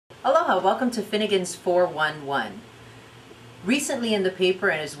Aloha, welcome to Finnegan's 411. Recently in the paper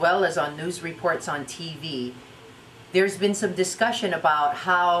and as well as on news reports on TV, there's been some discussion about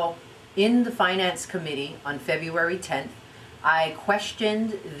how in the Finance Committee on February 10th, I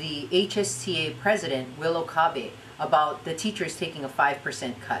questioned the HSTA President Wil Okabe about the teachers taking a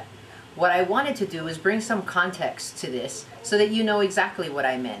 5% cut. What I wanted to do is bring some context to this so that you know exactly what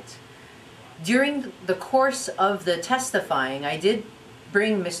I meant. During the course of the testifying, I did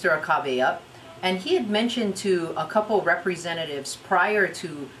bring Mr. Okabe up, and he had mentioned to a couple representatives prior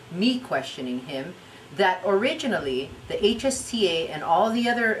to me questioning him that originally the HSTA and all the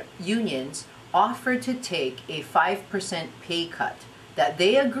other unions offered to take a 5% pay cut, that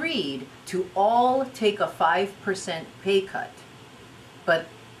they agreed to all take a 5% pay cut. But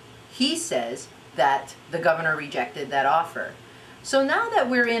he says that the governor rejected that offer. So now that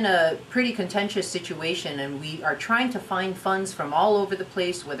we're in a pretty contentious situation and we are trying to find funds from all over the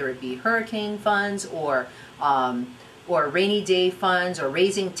place, whether it be hurricane funds or rainy day funds or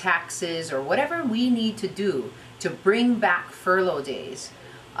raising taxes or whatever we need to do to bring back furlough days,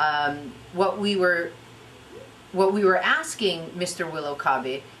 what we were asking Mr. Wil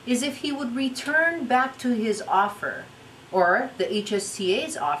Okabe is if he would return back to his offer, or the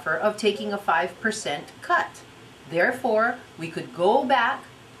HSTA's offer of taking a 5% cut. Therefore, we could go back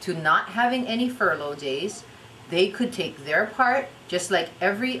to not having any furlough days. They could take their part, just like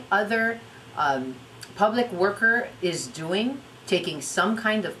every other public worker is doing, taking some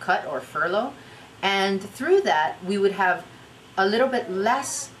kind of cut or furlough. And through that, we would have a little bit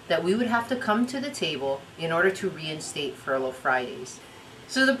less that we would have to come to the table in order to reinstate Furlough Fridays.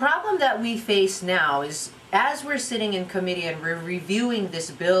 So the problem that we face now is, as we're sitting in committee and we're reviewing this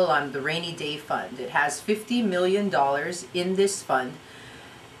bill on the rainy day fund, it has $50 million in this fund.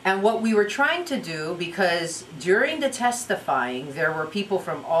 And what we were trying to do, because during the testifying, there were people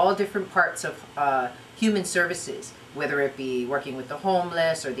from all different parts of human services, whether it be working with the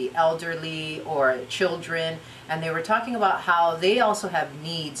homeless or the elderly or children, and they were talking about how they also have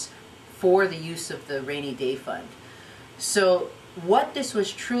needs for the use of the rainy day fund. So what this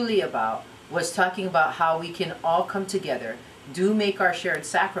was truly about was talking about how we can all come together, do make our shared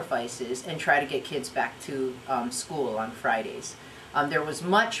sacrifices, and try to get kids back to school on Fridays. There was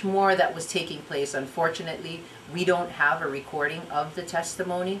much more that was taking place. Unfortunately, we don't have a recording of the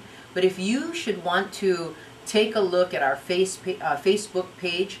testimony, but if you should want to take a look at our Facebook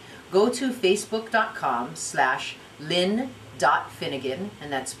page, go to facebook.com/Lynn.Finnegan,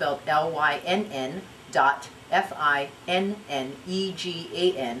 and that's spelled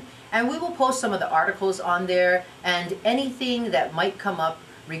LYNN.FINNEGAN, and we will post some of the articles on there and anything that might come up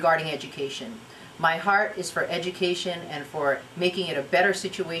regarding education. My heart is for education and for making it a better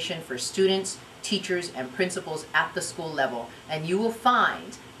situation for students, teachers, and principals at the school level. And you will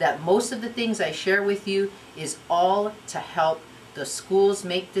find that most of the things I share with you is all to help the schools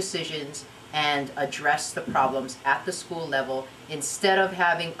make decisions and address the problems at the school level, instead of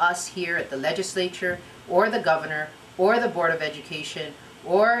having us here at the legislature or the governor or the Board of Education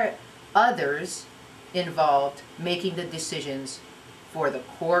or others involved making the decisions for the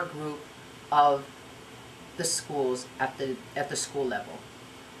core group of the schools at the school level.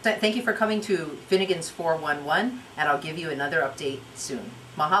 Thank you for coming to Finnegan's 411, and I'll give you another update soon.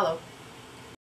 Mahalo.